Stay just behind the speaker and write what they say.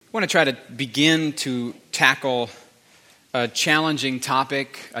I want to try to begin to tackle a challenging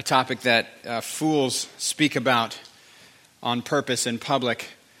topic, a topic that fools speak about on purpose in public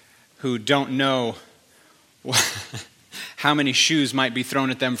who don't know how many shoes might be thrown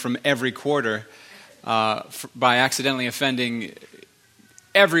at them from every quarter by accidentally offending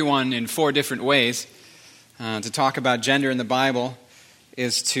everyone in 4 different ways. To talk about gender in the Bible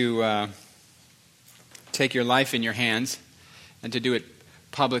is to take your life in your hands, and to do it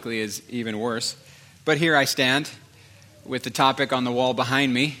publicly is even worse. But here I stand with the topic on the wall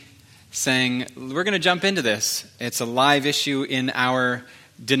behind me saying, we're going to jump into this. It's a live issue in our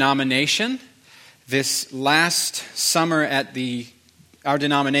denomination. This last summer at our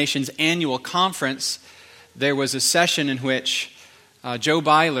denomination's annual conference, there was a session in which Joe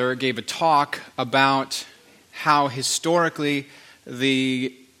Byler gave a talk about how historically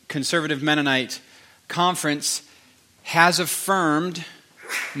the Conservative Mennonite Conference has affirmed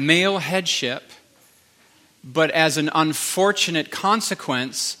male headship, but as an unfortunate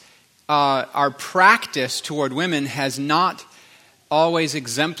consequence, our practice toward women has not always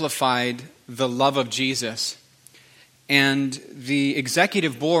exemplified the love of Jesus. And the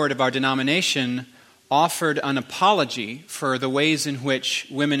executive board of our denomination offered an apology for the ways in which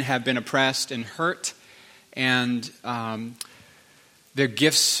women have been oppressed and hurt, and their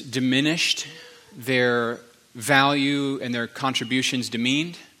gifts diminished, their value and their contributions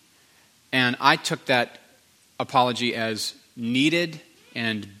demeaned. And I took that apology as needed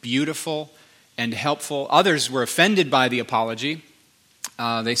and beautiful and helpful. Others were offended by the apology.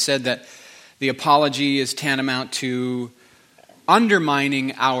 They said that the apology is tantamount to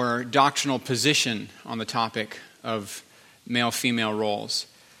undermining our doctrinal position on the topic of male-female roles.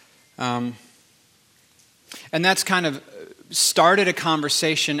 And that's kind of started a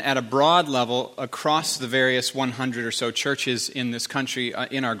conversation at a broad level across the various 100 or so churches in this country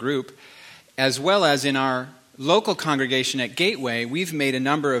in our group, as well as in our local congregation at Gateway. We've made a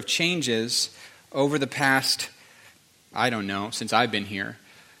number of changes over the past, since I've been here,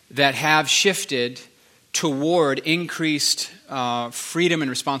 that have shifted toward increased freedom and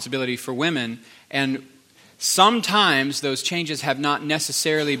responsibility for women. And sometimes those changes have not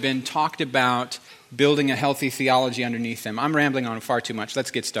necessarily been talked about building a healthy theology underneath them. I'm rambling on far too much.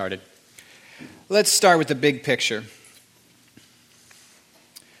 Let's get started. Let's start with the big picture.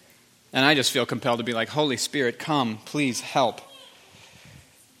 And I just feel compelled to be like, Holy Spirit, come, please help.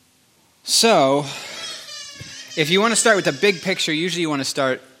 So, if you want to start with the big picture, usually you want to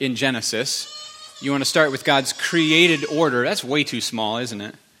start in Genesis. You want to start with God's created order. That's way too small, isn't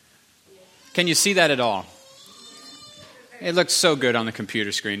it? Can you see that at all? It looks so good on the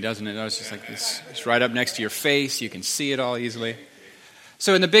computer screen, doesn't it? It's just like it's right up next to your face. You can see it all easily.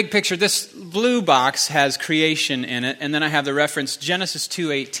 So in the big picture, this blue box has creation in it, and then I have the reference Genesis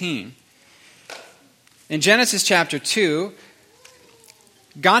 2:18. In Genesis chapter 2,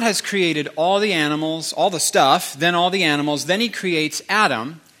 God has created all the animals, all the stuff, then all the animals, then he creates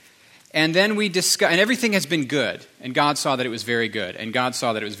Adam, and then and everything has been good, and God saw that it was very good, and God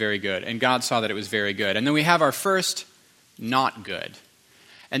saw that it was very good, and God saw that it was very good. And then we have our first not good.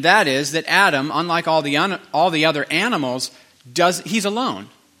 And that is that Adam, unlike all the other animals, he's alone.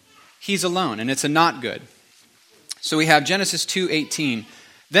 He's alone, and it's a not good. So we have Genesis 2:18.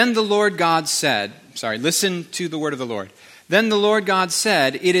 Then the Lord God said, listen to the word of the Lord. Then the Lord God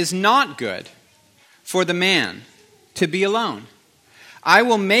said, it is not good for the man to be alone. I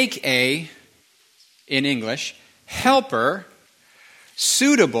will make in English, helper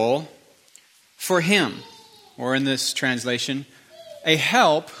suitable for him. Or in this translation, a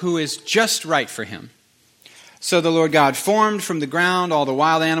help who is just right for him. So the Lord God formed from the ground all the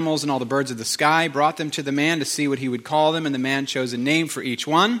wild animals and all the birds of the sky, brought them to the man to see what he would call them, and the man chose a name for each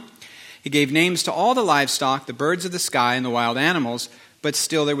one. He gave names to all the livestock, the birds of the sky, and the wild animals, but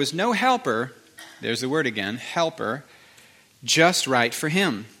still there was no helper, there's the word again, helper, just right for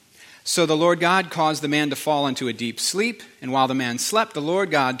him. So the Lord God caused the man to fall into a deep sleep, and while the man slept, the Lord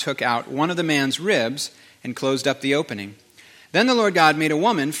God took out one of the man's ribs and closed up the opening. Then the Lord God made a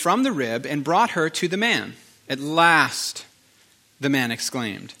woman from the rib and brought her to the man. At last, the man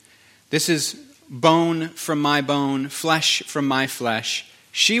exclaimed, this is bone from my bone, flesh from my flesh.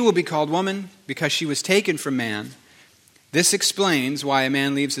 She will be called woman because she was taken from man. This explains why a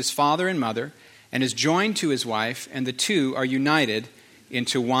man leaves his father and mother and is joined to his wife, and the two are united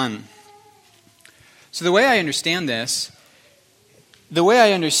into one. So the way I understand this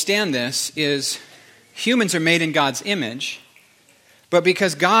is humans are made in God's image, but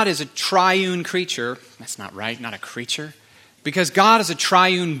because God is a triune creature, that's not right, not a creature. Because God is a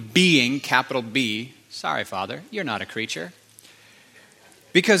triune being, capital B, sorry, Father, you're not a creature.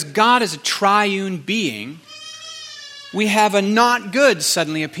 Because God is a triune being, we have a not good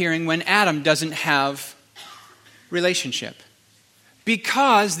suddenly appearing when Adam doesn't have relationship.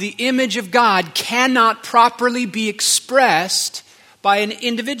 Because the image of God cannot properly be expressed by an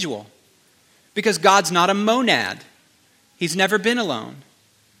individual. Because God's not a monad. He's never been alone.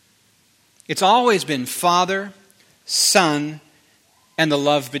 It's always been Father, Son, and the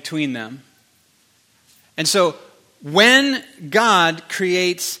love between them. And so when God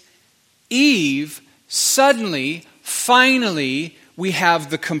creates Eve, suddenly, finally, we have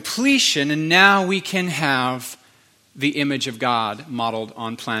the completion, and now we can have the image of God modeled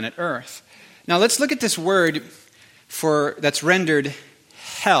on planet Earth. Now let's look at this word that's rendered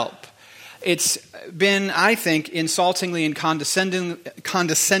help. It's been, I think, insultingly and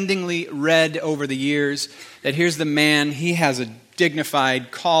condescendingly read over the years that here's the man, he has a dignified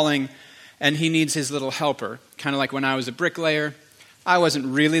calling, and he needs his little helper. Kind of like when I was a bricklayer. I wasn't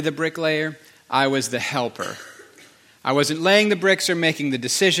really the bricklayer. I was the helper. I wasn't laying the bricks or making the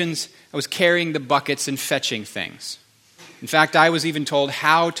decisions. I was carrying the buckets and fetching things. In fact, I was even told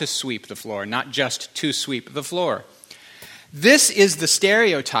how to sweep the floor, not just to sweep the floor. This is the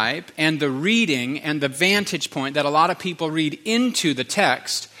stereotype and the reading and the vantage point that a lot of people read into the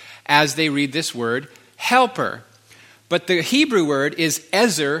text as they read this word, helper. But the Hebrew word is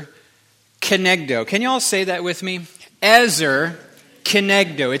ezer kenegdo. Can you all say that with me? Ezer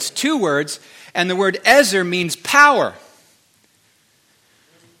kenegdo. It's two words, and the word ezer means power.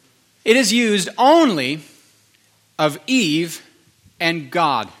 It is used only of Eve and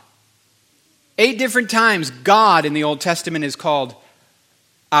God. 8 different times God in the Old Testament is called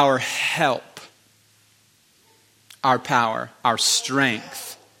our help, our power, our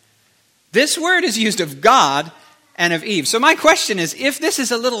strength. This word is used of God and of Eve. So my question is, if this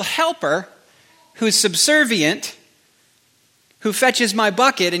is a little helper who's subservient, who fetches my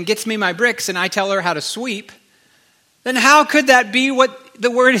bucket and gets me my bricks and I tell her how to sweep, then how could that be what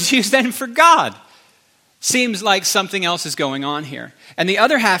the word is used then for God? Seems like something else is going on here. And the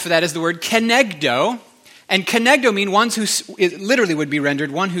other half of that is the word kenegdo. And kenegdo means one who, it literally would be rendered,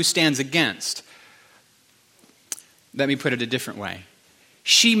 one who stands against. Let me put it a different way.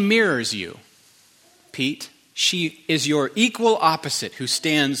 She mirrors you, Pete. She is your equal opposite who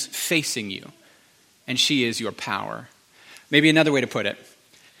stands facing you. And she is your power. Maybe another way to put it.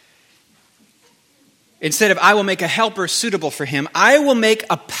 Instead of I will make a helper suitable for him, I will make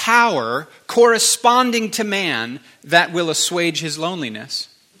a power corresponding to man that will assuage his loneliness.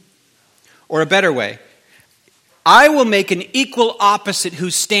 Or a better way, I will make an equal opposite who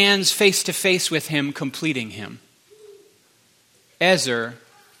stands face to face with him, completing him. Ezer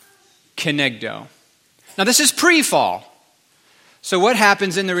kenegdo. Now this is pre-fall. So what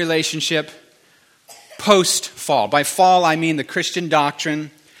happens in the relationship post-fall? By fall I mean the Christian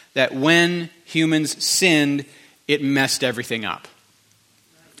doctrine that when humans sinned, it messed everything up.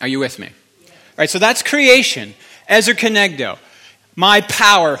 Are you with me? All right, so that's creation. Ezer kenegdo. My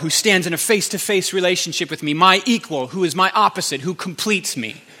power who stands in a face-to-face relationship with me. My equal who is my opposite, who completes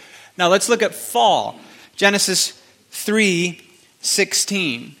me. Now let's look at fall. Genesis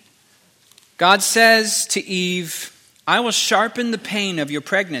 3:16. God says to Eve, I will sharpen the pain of your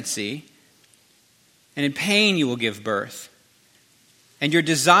pregnancy, and in pain you will give birth. And your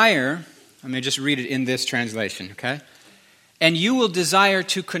desire, let me just read it in this translation, okay? And you will desire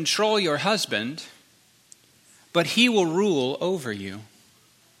to control your husband, but he will rule over you.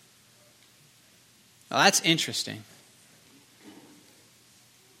 Now that's interesting.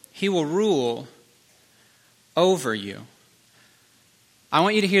 He will rule over you. I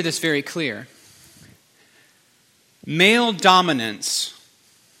want you to hear this very clear. Male dominance,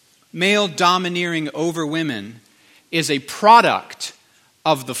 male domineering over women is a product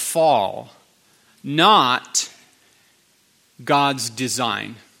of the fall, not God's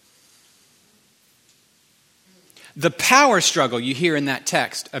design. The power struggle you hear in that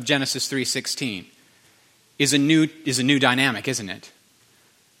text of Genesis 3:16 is a new dynamic, isn't it?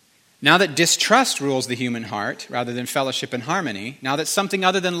 Now that distrust rules the human heart rather than fellowship and harmony, now that something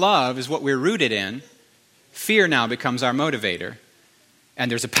other than love is what we're rooted in, fear now becomes our motivator, and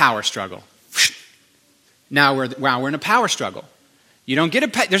there's a power struggle. Now we're in a power struggle. You don't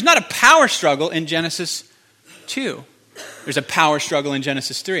get there's not a power struggle in Genesis 2. There's a power struggle in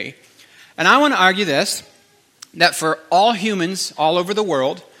Genesis 3. And I want to argue this, that for all humans all over the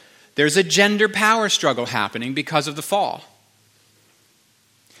world, there's a gender power struggle happening because of the fall.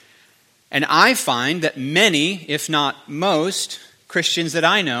 And I find that many, if not most, Christians that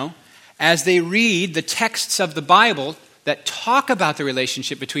I know, as they read the texts of the Bible that talk about the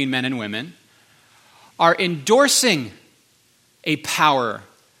relationship between men and women, are endorsing a power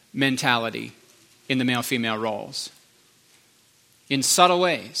mentality in the male-female roles in subtle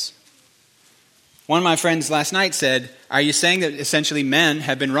ways. One of my friends last night said, are you saying that essentially men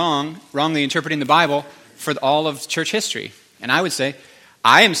have been wrongly interpreting the Bible for all of church history? And I would say,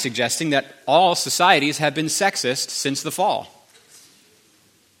 I am suggesting that all societies have been sexist since the fall.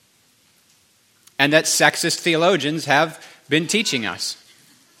 And that sexist theologians have been teaching us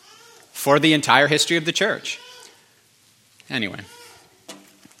for the entire history of the church. Anyway.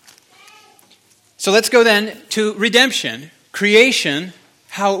 So let's go then to redemption. Creation,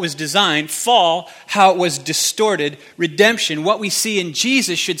 how it was designed. Fall, how it was distorted. Redemption, what we see in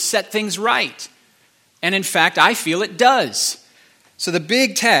Jesus should set things right. And in fact, I feel it does. So the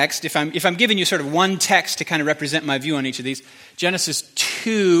big text, if I'm giving you sort of one text to kind of represent my view on each of these, Genesis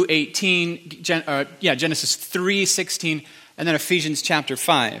 2:18, Genesis 3:16, and then Ephesians chapter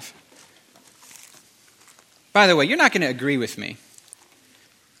 5. By the way, you're not going to agree with me.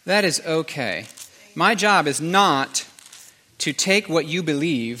 That is okay. My job is not to take what you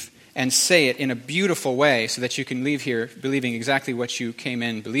believe and say it in a beautiful way so that you can leave here believing exactly what you came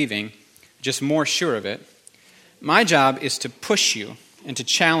in believing, just more sure of it. My job is to push you and to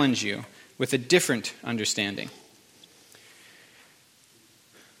challenge you with a different understanding.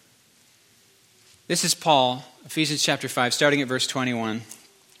 This is Paul, Ephesians chapter 5, starting at verse 21.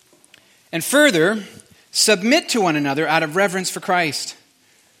 And further, submit to one another out of reverence for Christ.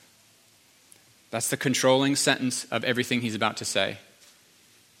 That's the controlling sentence of everything he's about to say.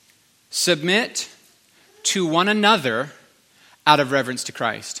 Submit to one another out of reverence to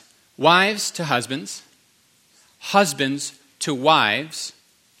Christ. Wives to husbands, husbands to wives,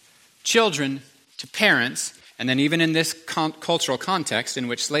 children to parents, and then even in this cultural context in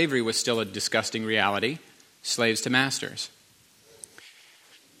which slavery was still a disgusting reality, slaves to masters.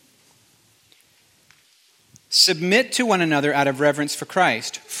 Submit to one another out of reverence for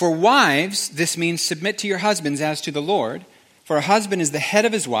Christ. For wives, this means submit to your husbands as to the Lord. For a husband is the head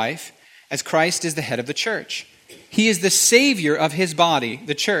of his wife, as Christ is the head of the church. He is the Savior of his body,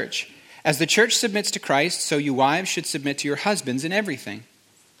 the church. As the church submits to Christ, so you wives should submit to your husbands in everything.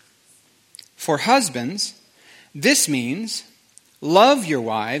 For husbands, this means love your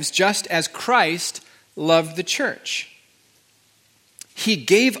wives just as Christ loved the church. He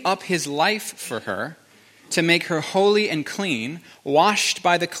gave up his life for her to make her holy and clean, washed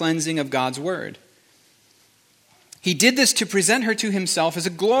by the cleansing of God's word. He did this to present her to himself as a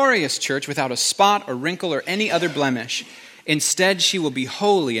glorious church without a spot or wrinkle or any other blemish. Instead, she will be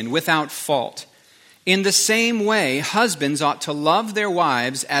holy and without fault. In the same way, husbands ought to love their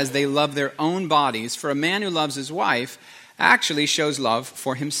wives as they love their own bodies, for a man who loves his wife actually shows love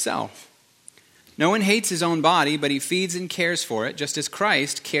for himself. No one hates his own body, but he feeds and cares for it, just as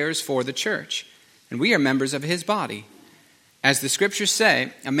Christ cares for the church. And we are members of his body. As the scriptures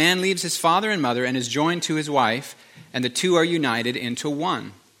say, a man leaves his father and mother and is joined to his wife, and the two are united into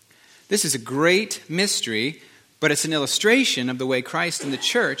one. This is a great mystery, but it's an illustration of the way Christ and the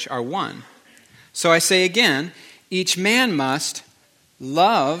church are one. So I say again, each man must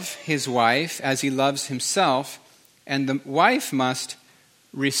love his wife as he loves himself, and the wife must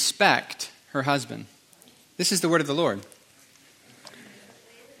respect her husband. This is the word of the Lord.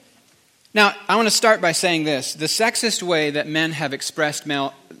 Now, I want to start by saying this. The sexist way that men have expressed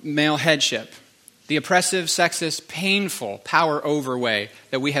male headship, the oppressive, sexist, painful, power over way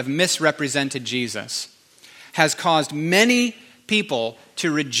that we have misrepresented Jesus, has caused many people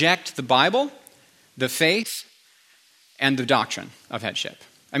to reject the Bible, the faith, and the doctrine of headship.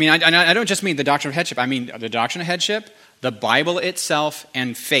 I mean, I don't just mean the doctrine of headship. I mean the doctrine of headship, the Bible itself,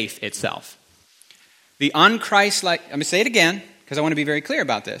 and faith itself. The un-Christ-like, I'm going to say it again because I want to be very clear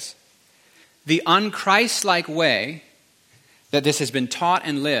about this. The un-Christ-like way that this has been taught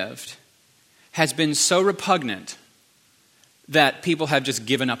and lived has been so repugnant that people have just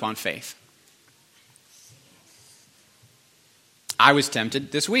given up on faith. I was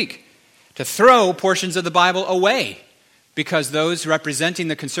tempted this week to throw portions of the Bible away because those representing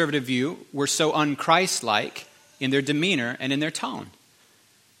the conservative view were so un-Christ-like in their demeanor and in their tone.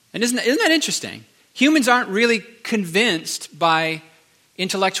 And isn't that interesting? Humans aren't really convinced by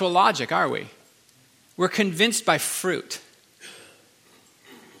intellectual logic, are we? We're convinced by fruit.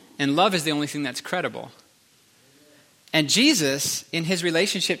 And love is the only thing that's credible. And Jesus, in his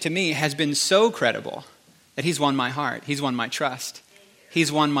relationship to me, has been so credible that he's won my heart. He's won my trust.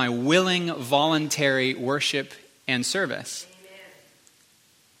 He's won my willing, voluntary worship and service.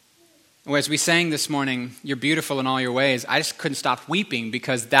 As we sang this morning, "You're beautiful in all your ways," I just couldn't stop weeping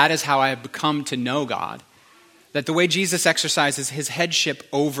because that is how I have become to know God. That the way Jesus exercises his headship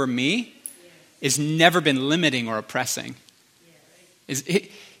over me has never been limiting or oppressing.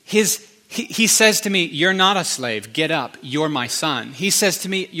 He says to me, you're not a slave. Get up. You're my son. He says to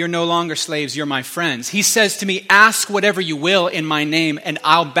me, you're no longer slaves. You're my friends. He says to me, ask whatever you will in my name and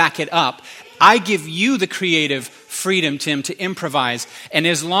I'll back it up. I give you the creative freedom, Tim, to improvise. And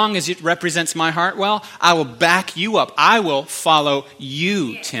as long as it represents my heart well, I will back you up. I will follow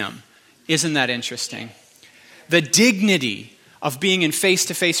you, Tim. Isn't that interesting? The dignity of being in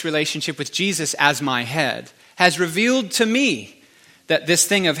face-to-face relationship with Jesus as my head has revealed to me that this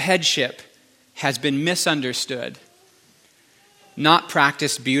thing of headship has been misunderstood, not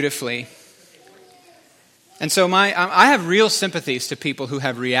practiced beautifully. And so I have real sympathies to people who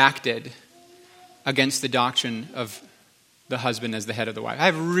have reacted against the doctrine of the husband as the head of the wife. I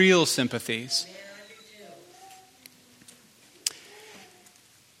have real sympathies.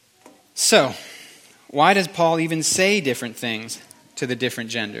 So, why does Paul even say different things to the different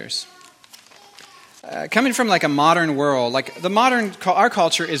genders? Coming from like a modern world, like our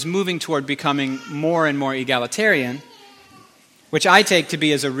culture is moving toward becoming more and more egalitarian, which I take to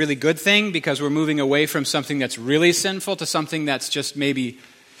be as a really good thing because we're moving away from something that's really sinful to something that's just maybe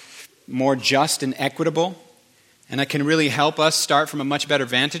more just and equitable. And it can really help us start from a much better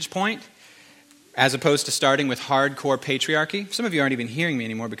vantage point as opposed to starting with hardcore patriarchy. Some of you aren't even hearing me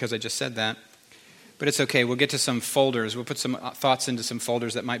anymore because I just said that. But it's okay. We'll get to some folders. We'll put some thoughts into some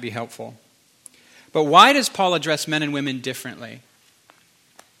folders that might be helpful. But why does Paul address men and women differently?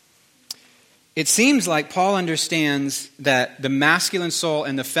 It seems like Paul understands that the masculine soul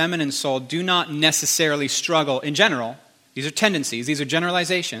and the feminine soul do not necessarily struggle in general. These are tendencies. These are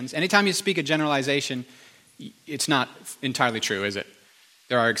generalizations. Anytime you speak a generalization, it's not entirely true, is it?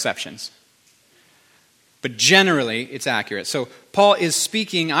 There are exceptions. But generally, it's accurate. So Paul is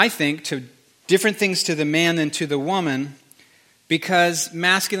speaking, I think, to different things to the man than to the woman because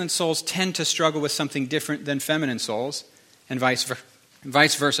masculine souls tend to struggle with something different than feminine souls and vice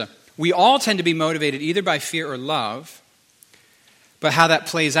versa. We all tend to be motivated either by fear or love, but how that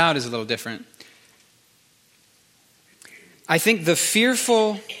plays out is a little different. I think the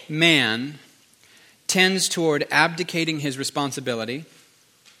fearful man tends toward abdicating his responsibility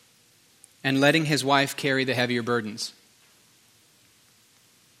and letting his wife carry the heavier burdens.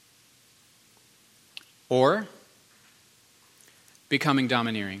 Or becoming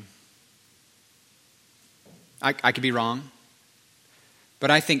domineering. I could be wrong.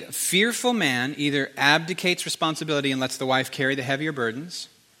 But I think a fearful man either abdicates responsibility and lets the wife carry the heavier burdens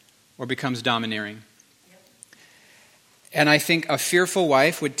or becomes domineering. And I think a fearful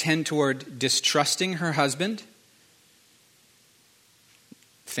wife would tend toward distrusting her husband,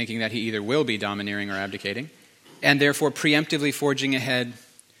 thinking that he either will be domineering or abdicating, and therefore preemptively forging ahead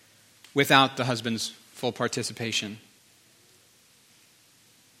without the husband's full participation.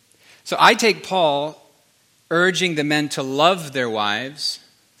 So I take Paul urging the men to love their wives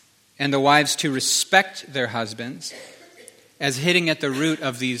and the wives to respect their husbands as hitting at the root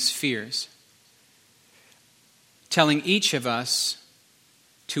of these fears. Telling each of us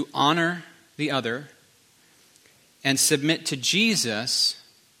to honor the other and submit to Jesus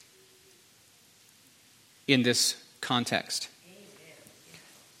in this context.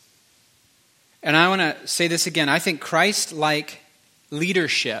 And I want to say this again. I think Christ-like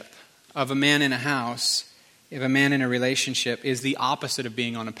leadership of a man in a house, of a man in a relationship, is the opposite of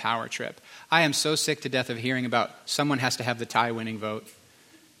being on a power trip. I am so sick to death of hearing about someone has to have the tie-winning vote.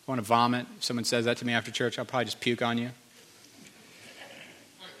 I want to vomit. If someone says that to me after church, I'll probably just puke on you.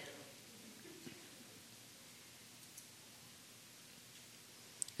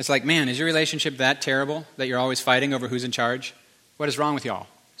 It's like, man, is your relationship that terrible that you're always fighting over who's in charge? What is wrong with y'all?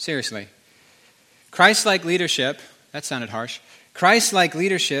 Seriously. Christ-like leadership, that sounded harsh. Christ-like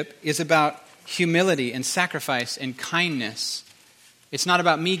leadership is about humility and sacrifice and kindness. It's not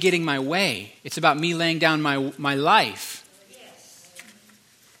about me getting my way. It's about me laying down my life.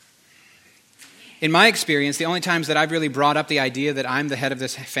 In my experience, the only times that I've really brought up the idea that I'm the head of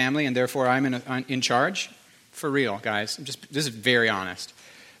this family and therefore I'm in charge, for real, guys, this is very honest.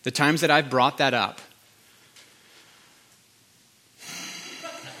 The times that I've brought that up,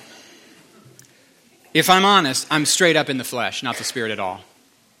 if I'm honest, I'm straight up in the flesh, not the spirit at all.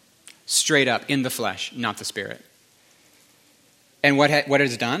 Straight up in the flesh, not the spirit. And what it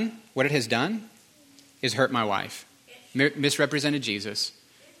has done is hurt my wife, misrepresented Jesus,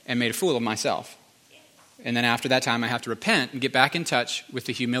 and made a fool of myself. And then after that time, I have to repent and get back in touch with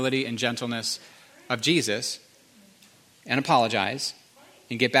the humility and gentleness of Jesus and apologize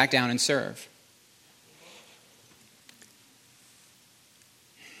and get back down and serve.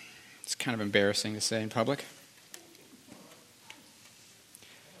 It's kind of embarrassing to say in public.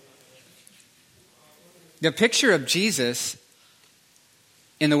 The picture of Jesus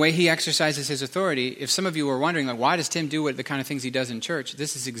in the way he exercises his authority. If some of you were wondering, like, why does Tim do the kind of things he does in church?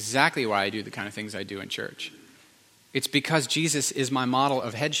 This is exactly why I do the kind of things I do in church. It's because Jesus is my model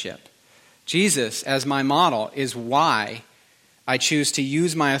of headship. Jesus, as my model, is why I choose to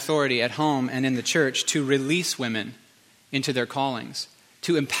use my authority at home and in the church to release women into their callings,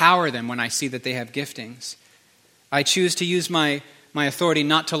 to empower them when I see that they have giftings. I choose to use my authority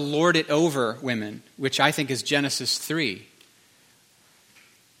not to lord it over women, which I think is Genesis 3.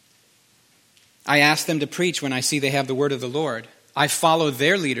 I ask them to preach when I see they have the word of the Lord. I follow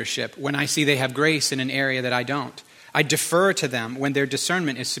their leadership when I see they have grace in an area that I don't. I defer to them when their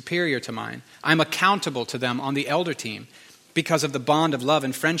discernment is superior to mine. I'm accountable to them on the elder team because of the bond of love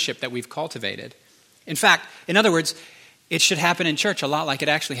and friendship that we've cultivated. In fact, in other words, it should happen in church a lot like it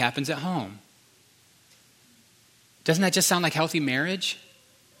actually happens at home. Doesn't that just sound like healthy marriage?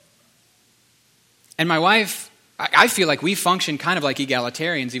 And my wife, I feel like we function kind of like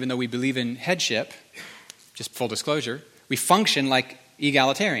egalitarians, even though we believe in headship. Just full disclosure. We function like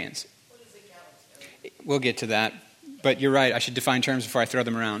egalitarians. What is egalitarian? We'll get to that. But you're right, I should define terms before I throw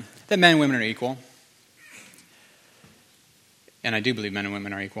them around. That men and women are equal. And I do believe men and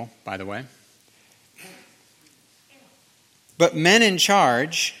women are equal, by the way. But men in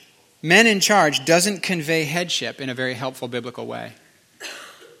charge doesn't convey headship in a very helpful biblical way.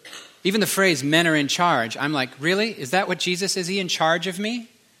 Even the phrase, men are in charge, I'm like, really? Is that what Jesus is? He in charge of me?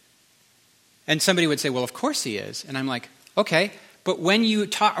 And somebody would say, well, of course he is. And I'm like, okay, but when you're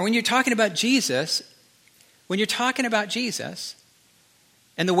talking about Jesus, and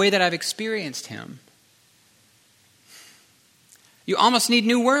the way that I've experienced him, you almost need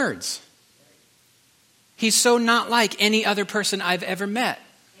new words. He's so not like any other person I've ever met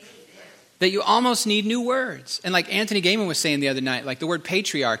that you almost need new words. And like Anthony Gaiman was saying the other night, like the word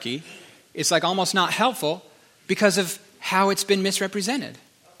patriarchy is like almost not helpful because of how it's been misrepresented.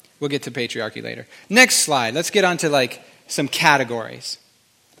 We'll get to patriarchy later. Next slide. Let's get on to like some categories.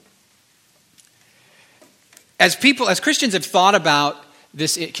 As Christians have thought about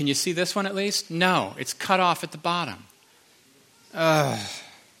this, can you see this one at least? No, it's cut off at the bottom. The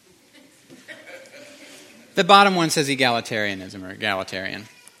bottom one says egalitarianism or egalitarian.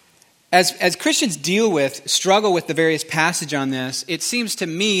 As Christians struggle with the various passages on this, it seems to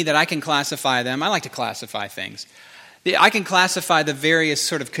me that I can classify them. I like to classify things. I can classify the various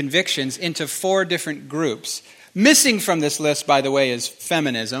sort of convictions into 4 different groups. Missing from this list, by the way, is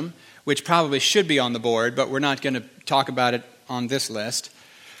feminism, which probably should be on the board, but we're not going to talk about it on this list.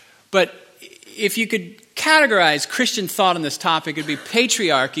 But if you could categorize Christian thought on this topic, it would be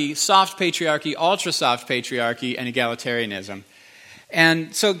patriarchy, soft patriarchy, ultra-soft patriarchy, and egalitarianism.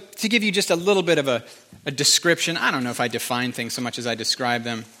 And so to give you just a little bit of a description, I don't know if I define things so much as I describe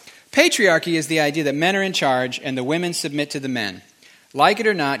them. Patriarchy is the idea that men are in charge and the women submit to the men. Like it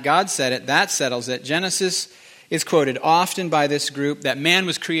or not, God said it, that settles it. Genesis is quoted often by this group that man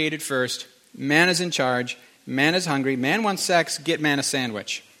was created first, man is in charge, man is hungry, man wants sex, get man a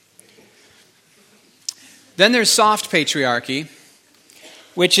sandwich. Then there's soft patriarchy,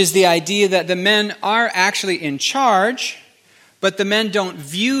 which is the idea that the men are actually in charge, but the men don't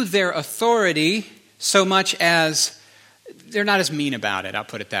view their authority so much as, they're not as mean about it, I'll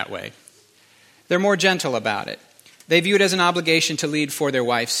put it that way. They're more gentle about it. They view it as an obligation to lead for their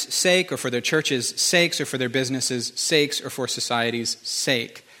wife's sake, or for their church's sakes, or for their business's sakes, or for society's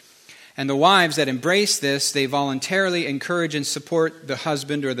sake. And the wives that embrace this, they voluntarily encourage and support the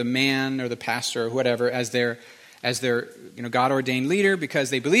husband or the man or the pastor or whatever as their God-ordained leader because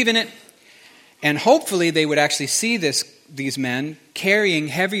they believe in it. And hopefully they would actually see these men carrying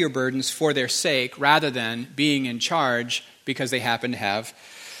heavier burdens for their sake rather than being in charge because they happen to have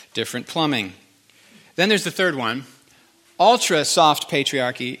different plumbing. Then there's the third one, ultra-soft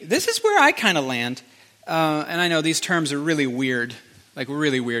patriarchy. This is where I kind of land. And I know these terms are really weird, like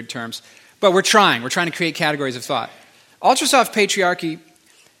really weird terms. But we're trying to create categories of thought. Ultra-soft patriarchy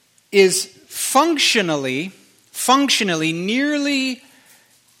is functionally nearly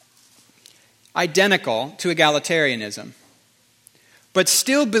identical to egalitarianism, but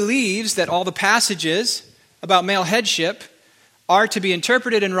still believes that all the passages about male headship are to be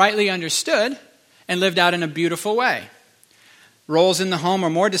interpreted and rightly understood and lived out in a beautiful way. Roles in the home are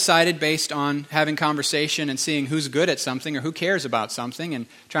more decided based on having conversation and seeing who's good at something or who cares about something and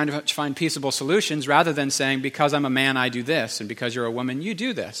trying to find peaceable solutions rather than saying, because I'm a man, I do this, and because you're a woman, you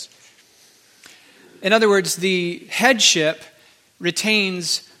do this. In other words, the headship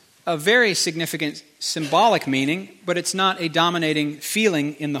retains a very significant symbolic meaning, but it's not a dominating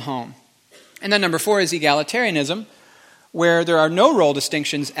feeling in the home. And then number 4 is egalitarianism, where there are no role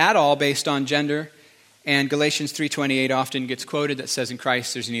distinctions at all based on gender And Galatians 3:28 often gets quoted that says in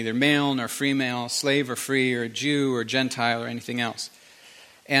Christ there's neither male nor female, slave or free, or Jew or Gentile or anything else.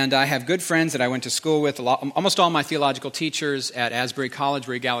 And I have good friends that I went to school with. Almost all my theological teachers at Asbury College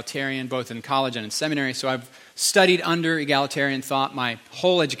were egalitarian, both in college and in seminary. So I've studied under egalitarian thought my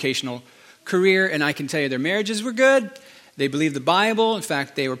whole educational career, and I can tell you their marriages were good. They believed the Bible. In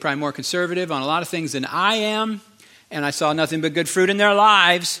fact, they were probably more conservative on a lot of things than I am. And I saw nothing but good fruit in their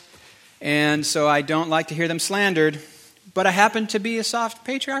lives. And so I don't like to hear them slandered. But I happen to be a soft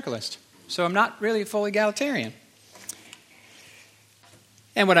patriarchalist. So I'm not really a full egalitarian.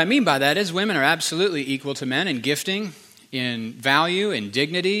 And what I mean by that is women are absolutely equal to men in gifting, in value, in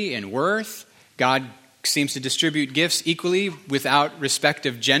dignity, in worth. God seems to distribute gifts equally without respect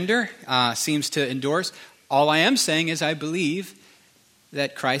of gender, seems to endorse. All I am saying is I believe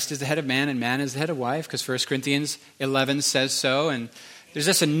that Christ is the head of man and man is the head of wife, because 1 Corinthians 11 says so. And there's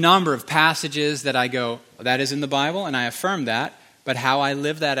just a number of passages that I go, that is in the Bible, and I affirm that. But how I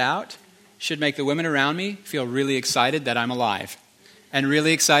live that out should make the women around me feel really excited that I'm alive and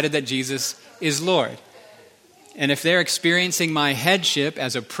really excited that Jesus is Lord. And if they're experiencing my headship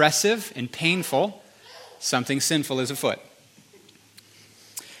as oppressive and painful, something sinful is afoot.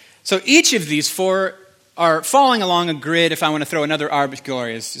 So each of these four are falling along a grid. If I want to throw another arbitrary,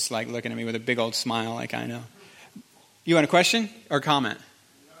 Gloria is just like looking at me with a big old smile like I know. You want a question or comment?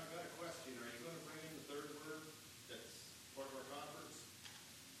 No, I've got a question. Are you going to bring in the third word that's part of our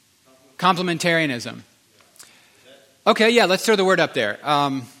conference? Complementarianism. Okay, yeah, let's throw the word up there. I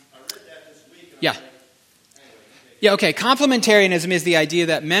read that this week. Yeah. Yeah, okay. Complementarianism is the idea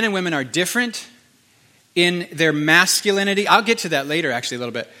that men and women are different in their masculinity. I'll get to that later, actually, a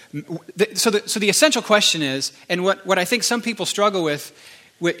little bit. So the essential question is, and what I think some people struggle with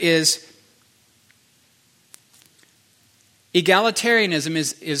is egalitarianism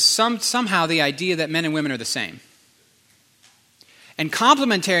is somehow the idea that men and women are the same. And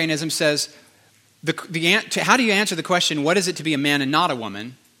complementarianism says, how do you answer the question, what is it to be a man and not a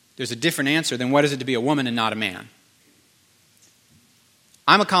woman? There's a different answer than what is it to be a woman and not a man.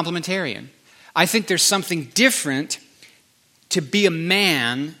 I'm a complementarian. I think there's something different to be a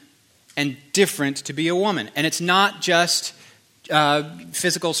man and different to be a woman. And it's not just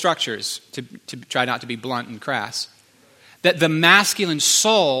physical structures, to try not to be blunt and crass. That the masculine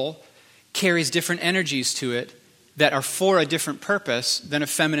soul carries different energies to it that are for a different purpose than a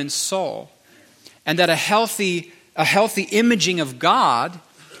feminine soul. And that a healthy imaging of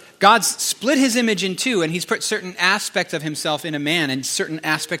God's split his image in two, and he's put certain aspects of himself in a man and certain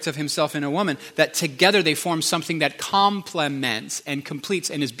aspects of himself in a woman, that together they form something that complements and completes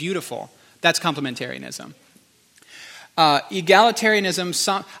and is beautiful. That's complementarianism.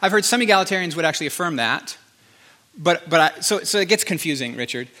 Egalitarianism, I've heard some egalitarians would actually affirm that, so it gets confusing,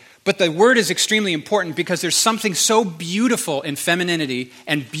 Richard. But the word is extremely important because there's something so beautiful in femininity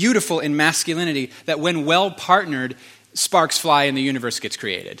and beautiful in masculinity that when well partnered, sparks fly and the universe gets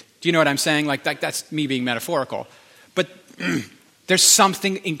created. Do you know what I'm saying? Like that's me being metaphorical. But there's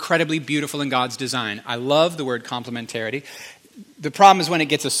something incredibly beautiful in God's design. I love the word complementarity. The problem is when it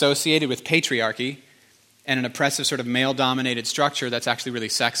gets associated with patriarchy and an oppressive sort of male-dominated structure that's actually really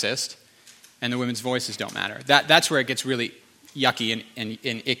sexist, and the women's voices don't matter. That's where it gets really yucky and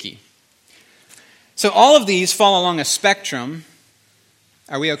icky. So all of these fall along a spectrum.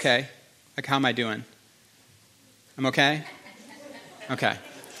 Are we okay? Like, how am I doing? I'm okay? Okay.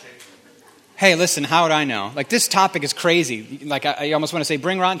 Hey, listen, how would I know? Like, this topic is crazy. Like, I almost want to say,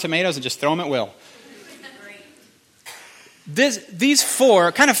 bring Rotten Tomatoes and just throw them at will. These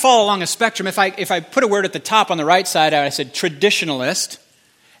four kind of fall along a spectrum. If I put a word at the top on the right side, I said traditionalist,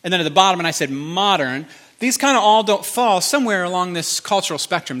 and then at the bottom, and I said modern, these kind of all don't fall somewhere along this cultural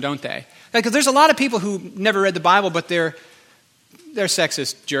spectrum, don't they? Because there's a lot of people who never read the Bible, but they're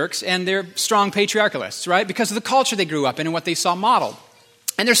sexist jerks, and they're strong patriarchalists, right? Because of the culture they grew up in and what they saw modeled.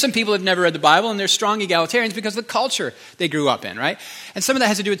 And there's some people who have never read the Bible, and they're strong egalitarians because of the culture they grew up in, right? And some of that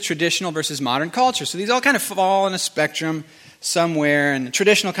has to do with traditional versus modern culture. So these all kind of fall on a spectrum somewhere, and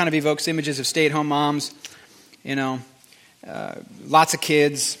traditional kind of evokes images of stay-at-home moms, lots of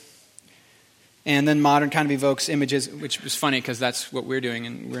kids. And then modern kind of evokes images, which was funny because that's what we're doing,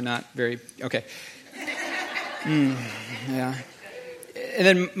 and we're not very, okay. Yeah. And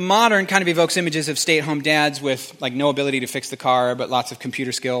then modern kind of evokes images of stay-at-home dads with like no ability to fix the car, but lots of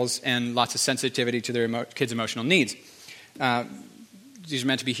computer skills and lots of sensitivity to their kids' emotional needs. These are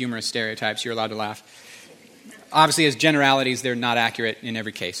meant to be humorous stereotypes. You're allowed to laugh. Obviously, as generalities, they're not accurate in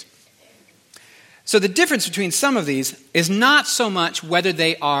every case. So the difference between some of these is not so much whether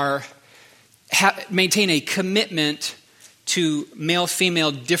they are maintain a commitment to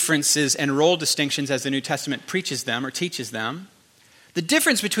male-female differences and role distinctions as the New Testament preaches them or teaches them. The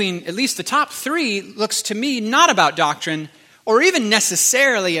difference between at least the top three looks to me not about doctrine or even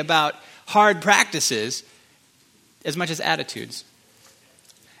necessarily about hard practices as much as attitudes.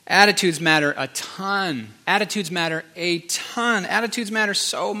 Attitudes matter a ton. Attitudes matter a ton. Attitudes matter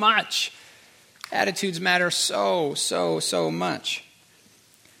so much. Attitudes matter so much.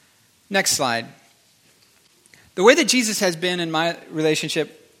 Next slide. The way that Jesus has been in my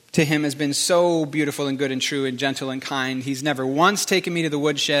relationship to him has been so beautiful and good and true and gentle and kind. He's never once taken me to the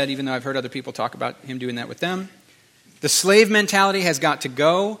woodshed, even though I've heard other people talk about him doing that with them. The slave mentality has got to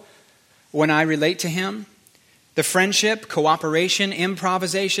go when I relate to him. The friendship, cooperation,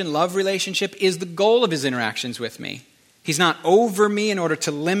 improvisation, love relationship is the goal of his interactions with me. He's not over me in order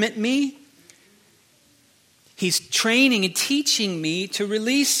to limit me. He's training and teaching me to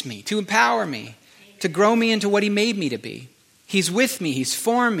release me, to empower me, to grow me into what he made me to be. He's with me. He's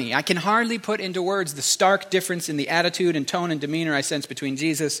for me. I can hardly put into words the stark difference in the attitude and tone and demeanor I sense between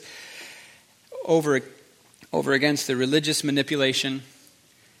Jesus over against the religious manipulation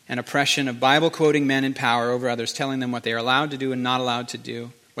and oppression of Bible-quoting men in power over others, telling them what they are allowed to do and not allowed to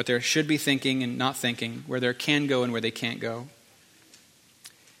do, what they should be thinking and not thinking, where they can go and where they can't go.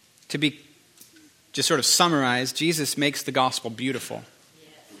 To be just sort of summarized, Jesus makes the gospel beautiful.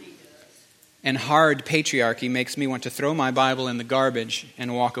 And hard patriarchy makes me want to throw my Bible in the garbage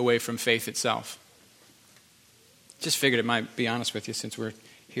and walk away from faith itself. Just figured it might be honest with you since we're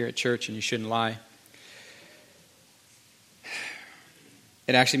here at church and you shouldn't lie.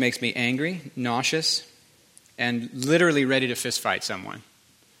 It actually makes me angry, nauseous, and literally ready to fist fight someone.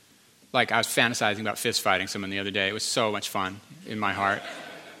 Like I was fantasizing about fist fighting someone the other day. It was so much fun in my heart.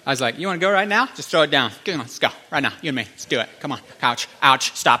 I was like, you want to go right now? Just throw it down. Come on, let's go. Right now. You and me. Let's do it. Come on. Ouch.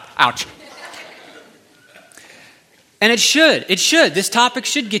 Ouch. Stop. Ouch. And it should. It should. This topic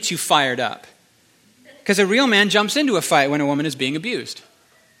should get you fired up. Because a real man jumps into a fight when a woman is being abused.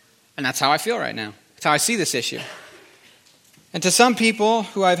 And that's how I feel right now. That's how I see this issue. And to some people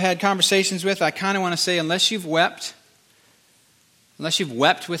who I've had conversations with, I kind of want to say, unless you've wept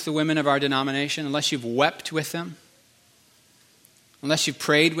with the women of our denomination, unless you've wept with them, unless you've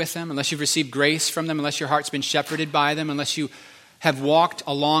prayed with them, unless you've received grace from them, unless your heart's been shepherded by them, unless you have walked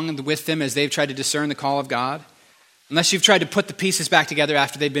along with them as they've tried to discern the call of God, unless you've tried to put the pieces back together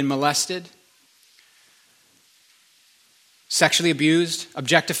after they've been molested, sexually abused,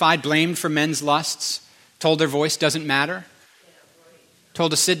 objectified, blamed for men's lusts, told their voice doesn't matter,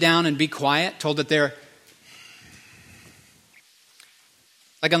 told to sit down and be quiet, told that they're...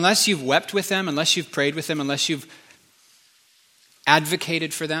 Like, unless you've wept with them, unless you've prayed with them, unless you've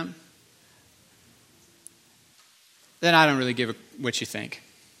advocated for them, then I don't really give a what you think.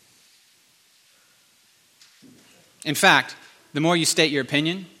 In fact, the more you state your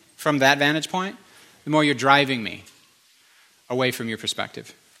opinion from that vantage point, the more you're driving me away from your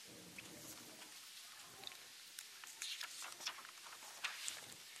perspective.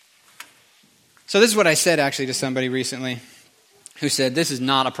 So this is what I said actually to somebody recently who said, this is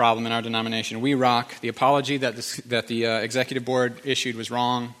not a problem in our denomination. We rock. The apology that the executive board issued was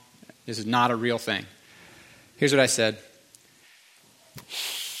wrong. This is not a real thing. Here's what I said.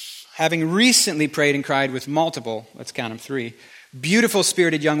 Having recently prayed and cried with multiple, let's count them 3, beautiful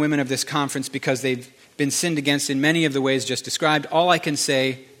spirited young women of this conference because they've been sinned against in many of the ways just described, all I can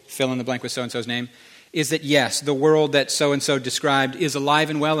say, fill in the blank with so-and-so's name, is that yes, the world that so-and-so described is alive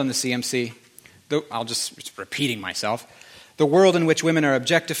and well in the CMC. It's repeating myself. The world in which women are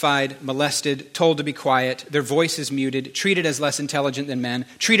objectified, molested, told to be quiet, their voices muted, treated as less intelligent than men,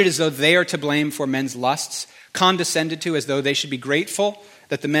 treated as though they are to blame for men's lusts, condescended to as though they should be grateful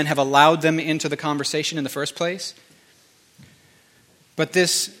that the men have allowed them into the conversation in the first place. But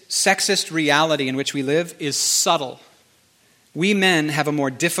this sexist reality in which we live is subtle. We men have a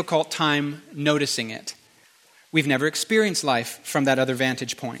more difficult time noticing it. We've never experienced life from that other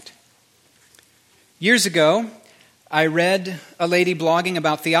vantage point. Years ago, I read a lady blogging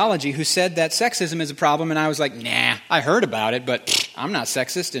about theology who said that sexism is a problem, and I was like, nah, I heard about it, but I'm not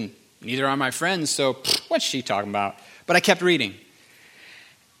sexist, and neither are my friends, so what's she talking about? But I kept reading.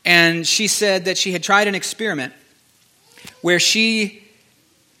 And she said that she had tried an experiment where she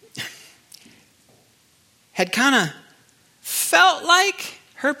had kind of felt like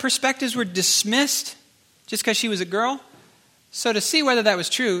her perspectives were dismissed just because she was a girl. So to see whether that was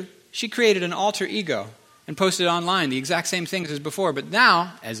true, she created an alter ego and posted online the exact same things as before, but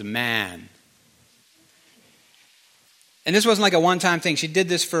now as a man. And this wasn't like a one-time thing. She did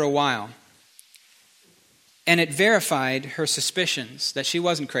this for a while. And it verified her suspicions that she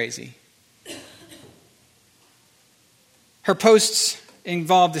wasn't crazy. Her posts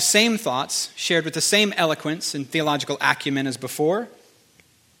involved the same thoughts, shared with the same eloquence and theological acumen as before,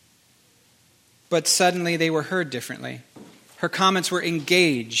 but suddenly they were heard differently. Her comments were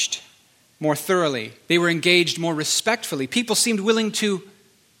engaged more thoroughly. They were engaged more respectfully. People seemed willing to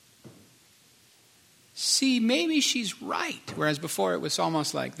see, maybe she's right. Whereas before it was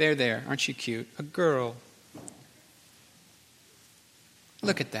almost like, there, aren't you cute? A girl.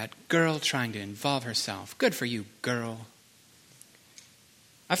 Look at that girl trying to involve herself. Good for you, girl.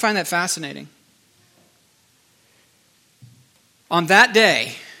 I find that fascinating. On that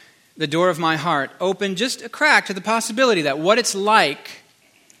day, the door of my heart opened just a crack to the possibility that what it's like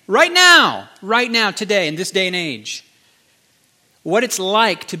right now, today, in this day and age, what it's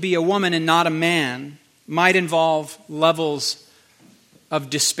like to be a woman and not a man might involve levels of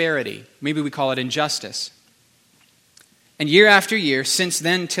disparity. Maybe we call it injustice. And year after year, since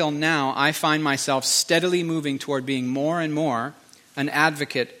then till now, I find myself steadily moving toward being more and more an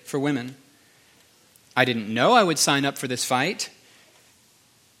advocate for women. I didn't know I would sign up for this fight.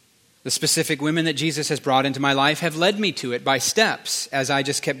 The specific women that Jesus has brought into my life have led me to it by steps, as I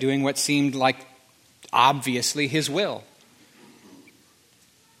just kept doing what seemed like obviously His will.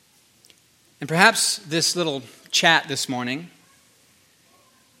 And perhaps this little chat this morning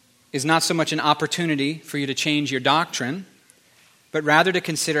is not so much an opportunity for you to change your doctrine, but rather to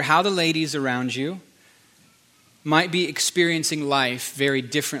consider how the ladies around you might be experiencing life very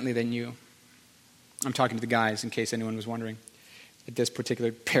differently than you. I'm talking to the guys, in case anyone was wondering, at this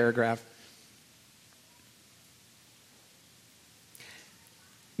particular paragraph.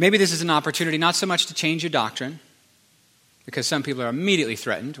 Maybe this is an opportunity not so much to change your doctrine, because some people are immediately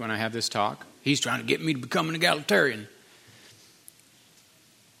threatened when I have this talk. He's trying to get me to become an egalitarian.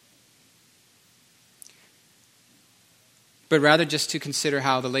 But rather just to consider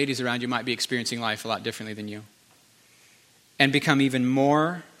how the ladies around you might be experiencing life a lot differently than you. And become even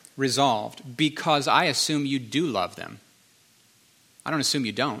more resolved, because I assume you do love them. I don't assume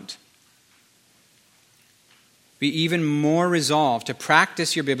you don't. Be even more resolved to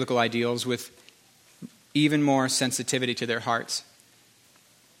practice your biblical ideals with even more sensitivity to their hearts.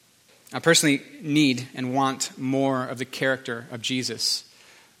 I personally need and want more of the character of Jesus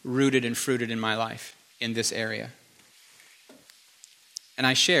rooted and fruited in my life in this area. And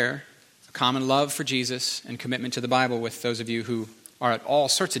I share a common love for Jesus and commitment to the Bible with those of you who are at all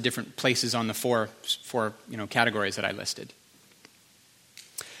sorts of different places on the four categories that I listed.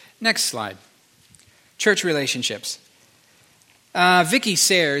 Next slide. Church relationships. Vicky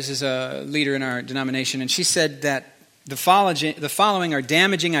Sayers is a leader in our denomination, and she said that the following are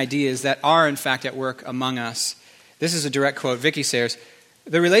damaging ideas that are in fact at work among us. This is a direct quote. Vicky Sayers.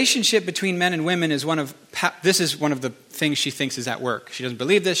 The relationship between men and women is one of the things she thinks is at work. She doesn't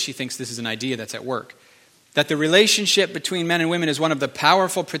believe this. She thinks this is an idea that's at work. That the relationship between men and women is one of the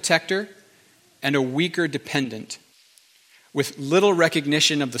powerful protector and a weaker dependent, with little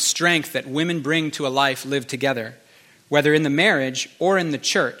recognition of the strength that women bring to a life lived together, whether in the marriage or in the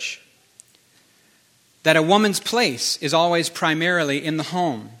church. That a woman's place is always primarily in the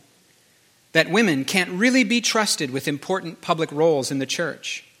home. That women can't really be trusted with important public roles in the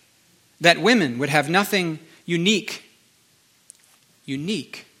church. That women would have nothing unique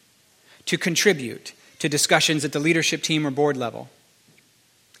to contribute to discussions at the leadership team or board level.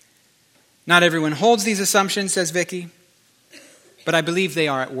 Not everyone holds these assumptions, says Vicky, but I believe they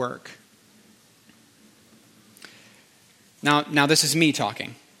are at work. Now this is me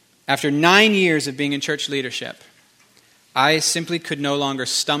talking. After 9 years of being in church leadership, I simply could no longer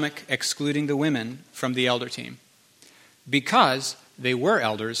stomach excluding the women from the elder team, because they were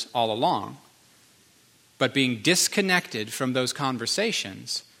elders all along. But being disconnected from those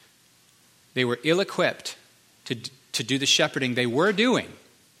conversations, they were ill-equipped to do the shepherding they were doing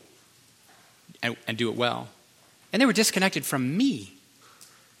and do it well. And they were disconnected from me.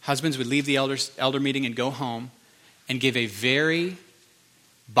 Husbands would leave the elder meeting and go home and give a very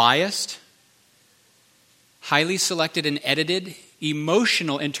biased, highly selected and edited,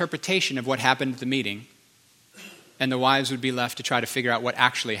 emotional interpretation of what happened at the meeting. And the wives would be left to try to figure out what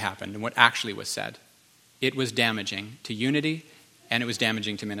actually happened and what actually was said. It was damaging to unity, and it was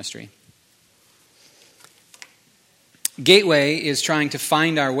damaging to ministry. Gateway is trying to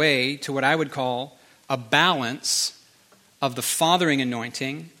find our way to what I would call a balance of the fathering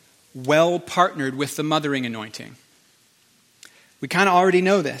anointing well partnered with the mothering anointing. We kind of already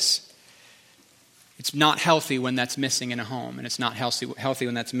know this. It's not healthy when that's missing in a home, and it's not healthy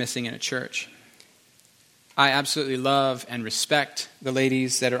when that's missing in a church. I absolutely love and respect the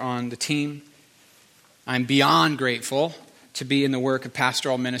ladies that are on the team. I'm beyond grateful to be in the work of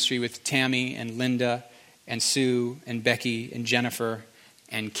pastoral ministry with Tammy and Linda and Sue and Becky and Jennifer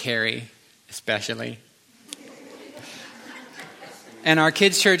and Carrie especially. And our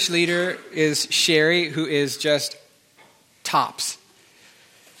kids' church leader is Sherry, who is just tops.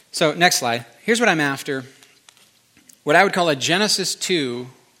 So next slide. Here's what I'm after. What I would call a Genesis 2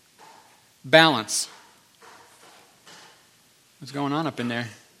 balance. What's going on up in there?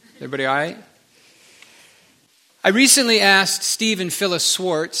 Everybody all right? I recently asked Steve and Phyllis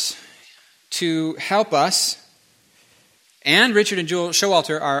Swartz to help us, and Richard and Jewel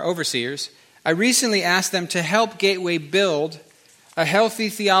Showalter, our overseers. I recently asked them to help Gateway build a healthy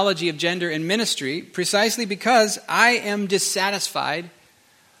theology of gender in ministry, precisely because I am dissatisfied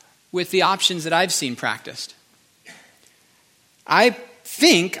with the options that I've seen practiced. I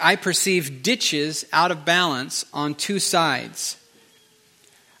think I perceive ditches out of balance on two sides.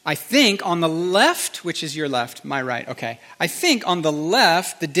 I think on the left, which is your left, my right, okay. I think on the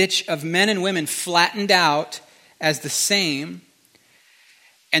left, the ditch of men and women flattened out as the same,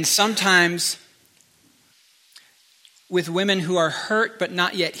 and sometimes with women who are hurt but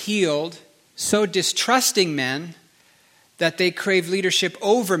not yet healed, so distrusting men that they crave leadership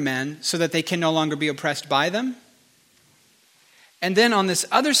over men so that they can no longer be oppressed by them. And then on this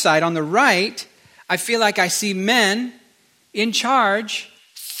other side, on the right, I feel like I see men in charge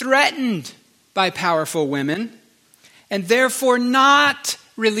threatened by powerful women and therefore not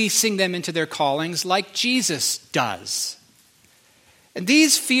releasing them into their callings like Jesus does. And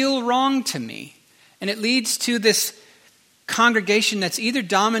these feel wrong to me. And it leads to this congregation that's either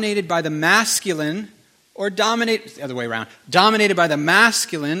dominated by the masculine or dominated by the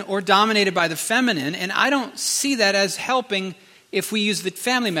masculine or dominated by the feminine. And I don't see that as helping, if we use the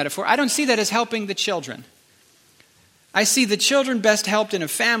family metaphor, I don't see that as helping the children. I see the children best helped in a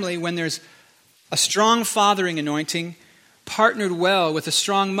family when there's a strong fathering anointing partnered well with a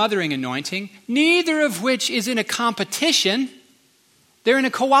strong mothering anointing, neither of which is in a competition. They're in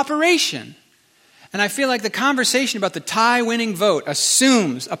a cooperation. And I feel like the conversation about the tie-winning vote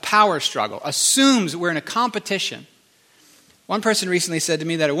assumes a power struggle, assumes we're in a competition. One person recently said to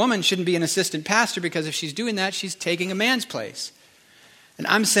me that a woman shouldn't be an assistant pastor because if she's doing that, she's taking a man's place. And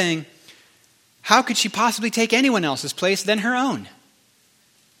I'm saying, how could she possibly take anyone else's place than her own?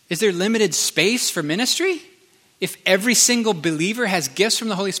 Is there limited space for ministry? If every single believer has gifts from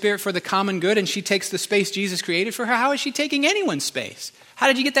the Holy Spirit for the common good and she takes the space Jesus created for her, how is she taking anyone's space? How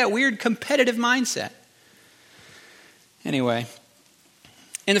did you get that weird competitive mindset? Anyway,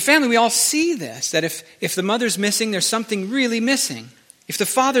 in the family we all see this, that if the mother's missing, there's something really missing. If the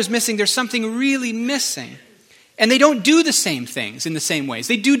father's missing, there's something really missing. And they don't do the same things in the same ways.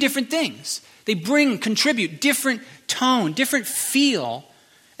 They do different things. They contribute different tone, different feel.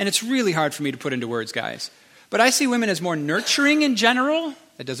 And it's really hard for me to put into words, guys. But I see women as more nurturing in general.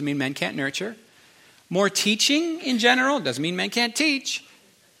 That doesn't mean men can't nurture. More teaching in general. Doesn't mean men can't teach.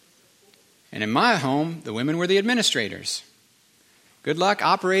 And in my home, the women were the administrators. Good luck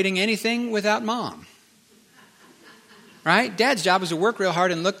operating anything without mom. Right? Dad's job is to work real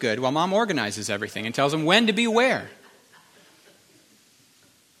hard and look good while mom organizes everything and tells them when to be where.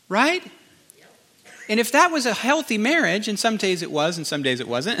 Right? And if that was a healthy marriage, and some days it was and some days it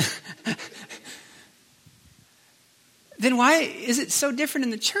wasn't, then why is it so different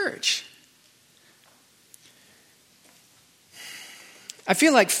in the church? I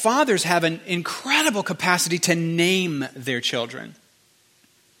feel like fathers have an incredible capacity to name their children.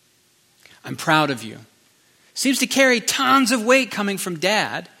 I'm proud of you. Seems to carry tons of weight coming from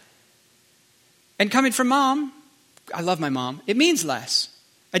dad. And coming from mom, I love my mom, it means less.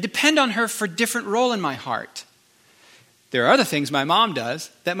 I depend on her for a different role in my heart. There are other things my mom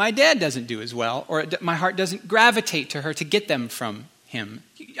does that my dad doesn't do as well, or my heart doesn't gravitate to her to get them from him.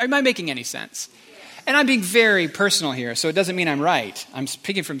 Am I making any sense? And I'm being very personal here, so it doesn't mean I'm right. I'm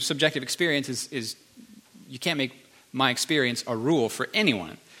speaking from subjective experience. Is you can't make my experience a rule for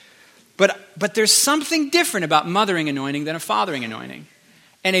anyone. But there's something different about mothering anointing than a fathering anointing.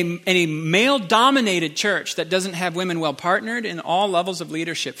 And a male-dominated church that doesn't have women well partnered in all levels of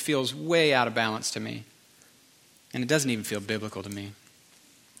leadership feels way out of balance to me. And it doesn't even feel biblical to me.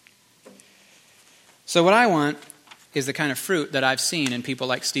 So what I want is the kind of fruit that I've seen in people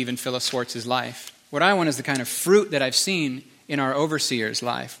like Steve and Phyllis Swartz's life. What I want is the kind of fruit that I've seen in our overseers'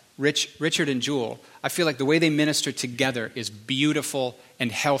 life, Richard and Jewel. I feel like the way they minister together is beautiful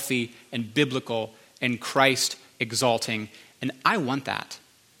and healthy and biblical and Christ-exalting. And I want that.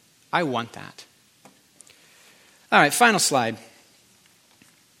 I want that. All right, final slide.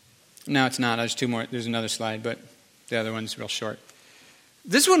 No, it's not. There's two more. There's another slide, but the other one's real short.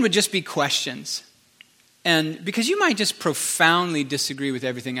 This one would just be questions. And because you might just profoundly disagree with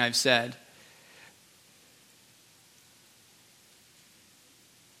everything I've said.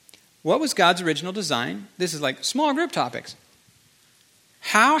 What was God's original design? This is like small group topics.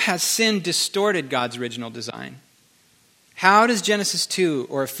 How has sin distorted God's original design? How does Genesis 2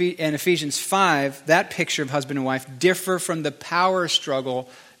 and Ephesians 5, that picture of husband and wife, differ from the power struggle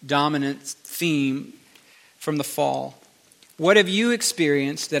dominant theme from the fall? What have you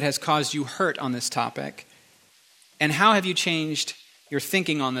experienced that has caused you hurt on this topic? And how have you changed your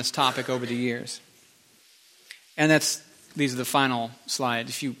thinking on this topic over the years? And these are the final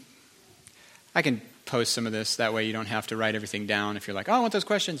slides. I can post some of this, that way you don't have to write everything down if you're like, oh, I want those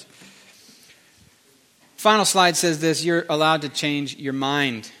questions. Final slide says this: you're allowed to change your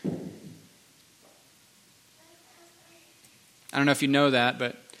mind. I don't know if you know that,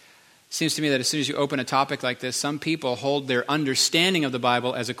 but it seems to me that as soon as you open a topic like this, some people hold their understanding of the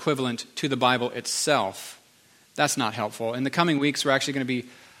Bible as equivalent to the Bible itself. That's not helpful. In the coming weeks, we're actually going to be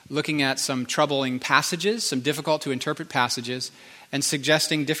looking at some troubling passages, some difficult to interpret passages, and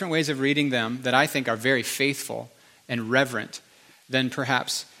suggesting different ways of reading them that I think are very faithful and reverent than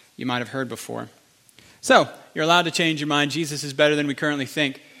perhaps you might have heard before. So, you're allowed to change your mind. Jesus is better than we currently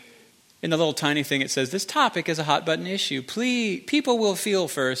think. In the little tiny thing it says, this topic is a hot button issue. Please, people will feel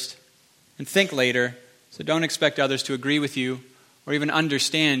first and think later, so don't expect others to agree with you or even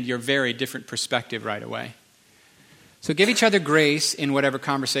understand your very different perspective right away. So give each other grace in whatever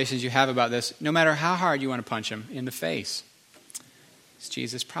conversations you have about this, no matter how hard you want to punch him in the face.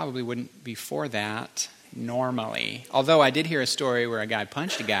 Jesus probably wouldn't be for that normally. Although I did hear a story where a guy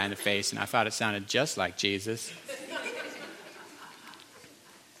punched a guy in the face, and I thought it sounded just like Jesus.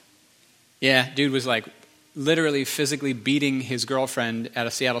 Yeah, dude was like literally physically beating his girlfriend at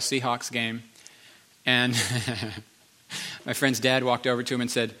a Seattle Seahawks game. And my friend's dad walked over to him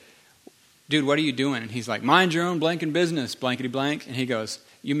and said, dude, what are you doing? And he's like, mind your own blanking business, blankety blank. And he goes,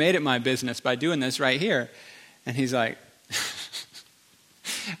 you made it my business by doing this right here. And he's like,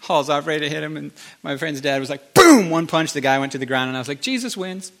 hauls off ready to hit him. And my friend's dad was like, boom, one punch. The guy went to the ground. And I was like, Jesus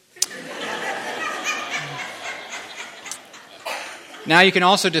wins. Now you can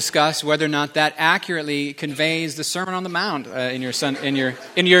also discuss whether or not that accurately conveys the Sermon on the Mount in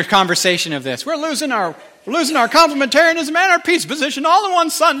your conversation of this. We're losing our complementarianism and our peace position all in one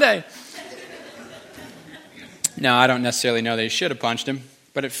Sunday. No, I don't necessarily know that he should have punched him,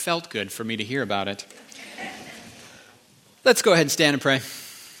 but it felt good for me to hear about it. Let's go ahead and stand and pray.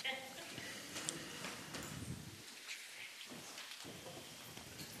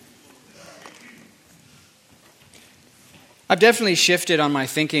 I've definitely shifted on my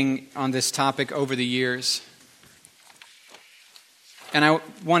thinking on this topic over the years. And I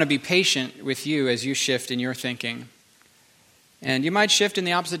want to be patient with you as you shift in your thinking. And you might shift in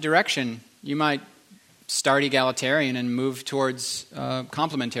the opposite direction. You might start egalitarian and move towards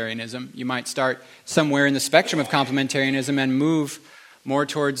complementarianism. You might start somewhere in the spectrum of complementarianism and move more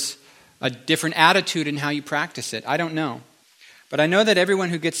towards a different attitude in how you practice it. I don't know. But I know that everyone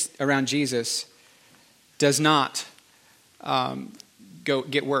who gets around Jesus does not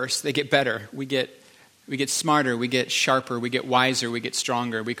get worse. They get better. We get smarter. We get sharper. We get wiser. We get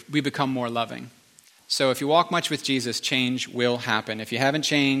stronger. We become more loving. So if you walk much with Jesus, change will happen. If you haven't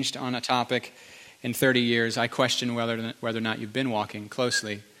changed on a topic in 30 years, I question whether or not you've been walking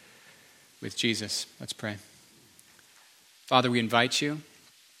closely with Jesus. Let's pray. Father, we invite you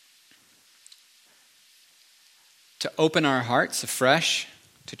to open our hearts afresh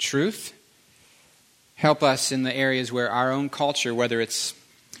to truth. Help us in the areas where our own culture, whether it's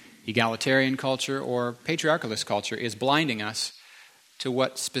egalitarian culture or patriarchalist culture, is blinding us to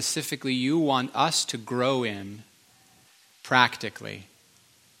what specifically you want us to grow in practically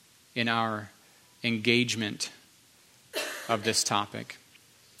in our engagement of this topic.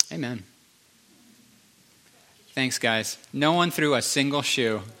 Amen. Thanks, guys. No one threw a single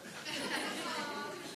shoe.